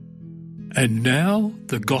And now,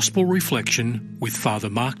 the Gospel Reflection with Father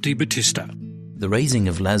Mark De Battista. The raising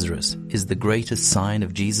of Lazarus is the greatest sign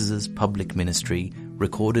of Jesus' public ministry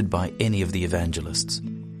recorded by any of the evangelists.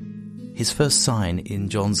 His first sign in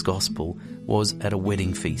John's Gospel was at a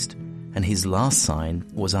wedding feast, and his last sign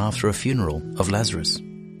was after a funeral of Lazarus.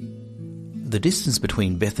 The distance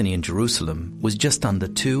between Bethany and Jerusalem was just under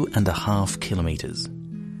 2.5 kilometers,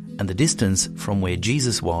 and the distance from where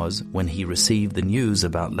Jesus was when he received the news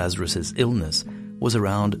about Lazarus' illness was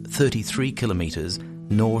around 33 kilometers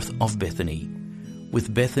north of Bethany,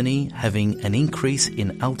 with Bethany having an increase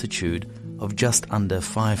in altitude of just under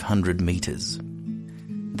 500 meters.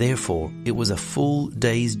 Therefore, it was a full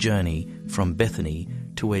day's journey from Bethany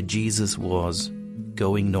to where Jesus was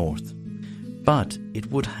going north. But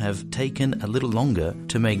it would have taken a little longer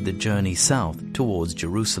to make the journey south towards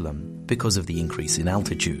Jerusalem because of the increase in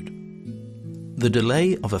altitude. The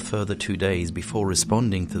delay of a further 2 days before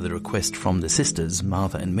responding to the request from the sisters,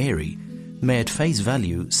 Martha and Mary, may at face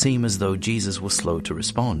value seem as though Jesus was slow to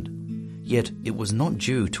respond. Yet it was not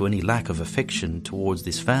due to any lack of affection towards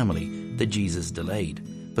this family that Jesus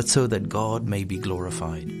delayed, but so that God may be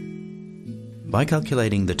glorified. By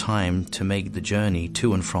calculating the time to make the journey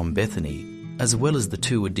to and from Bethany, as well as the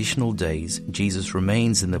 2 additional days Jesus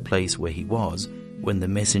remains in the place where he was when the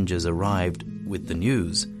messengers arrived with the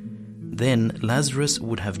news, then Lazarus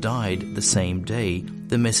would have died the same day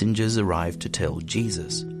the messengers arrived to tell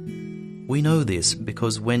Jesus. We know this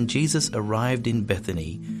because when Jesus arrived in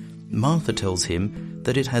Bethany, Martha tells him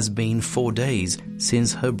that it has been 4 days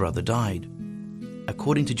since her brother died.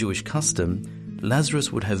 According to Jewish custom,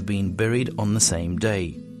 Lazarus would have been buried on the same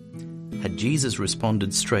day. Had Jesus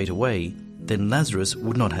responded straight away, then Lazarus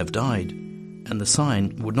would not have died, and the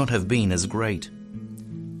sign would not have been as great.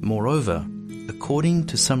 Moreover, according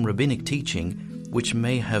to some rabbinic teaching, which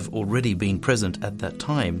may have already been present at that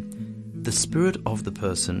time, the spirit of the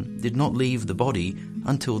person did not leave the body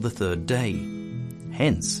until the 3rd day.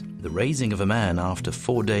 Hence, the raising of a man after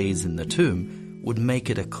 4 days in the tomb would make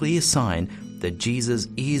it a clear sign that Jesus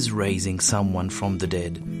is raising someone from the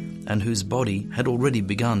dead, and whose body had already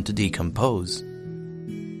begun to decompose.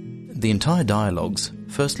 The entire dialogues,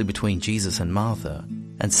 firstly between Jesus and Martha,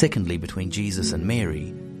 and secondly between Jesus and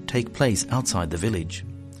Mary, take place outside the village.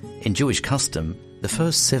 In Jewish custom, the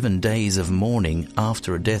first 7 days of mourning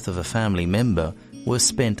after a death of a family member were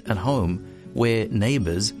spent at home, where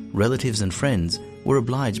neighbors, relatives and friends were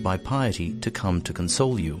obliged by piety to come to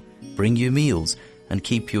console you, bring you meals, and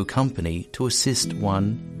keep you company to assist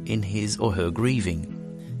one in his or her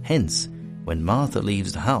grieving. Hence, when Martha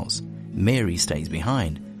leaves the house, Mary stays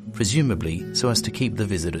behind, presumably so as to keep the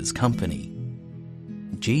visitors company.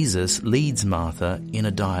 Jesus leads Martha in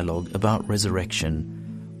a dialogue about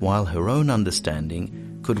resurrection, while her own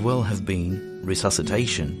understanding could well have been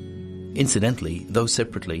resuscitation. Incidentally, though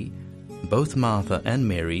separately, both Martha and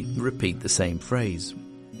Mary repeat the same phrase.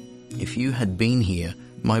 If you had been here,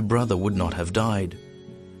 my brother would not have died.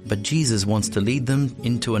 But Jesus wants to lead them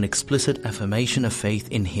into an explicit affirmation of faith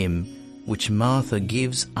in him, which Martha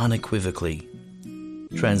gives unequivocally.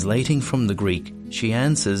 Translating from the Greek, she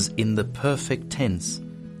answers in the perfect tense,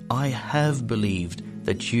 I have believed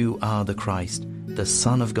that you are the Christ, the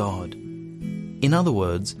Son of God. In other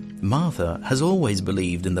words, Martha has always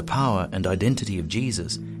believed in the power and identity of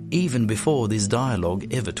Jesus, even before this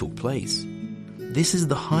dialogue ever took place. This is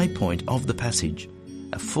the high point of the passage.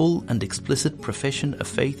 A full and explicit profession of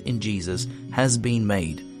faith in Jesus has been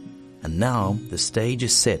made, and now the stage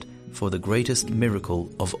is set for the greatest miracle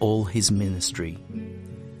of all his ministry.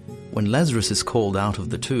 When Lazarus is called out of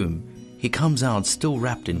the tomb, he comes out still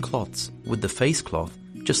wrapped in cloths, with the face cloth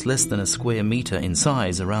just less than a square meter in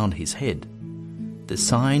size around his head. The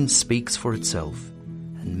sign speaks for itself,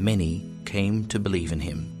 and many came to believe in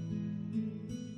him.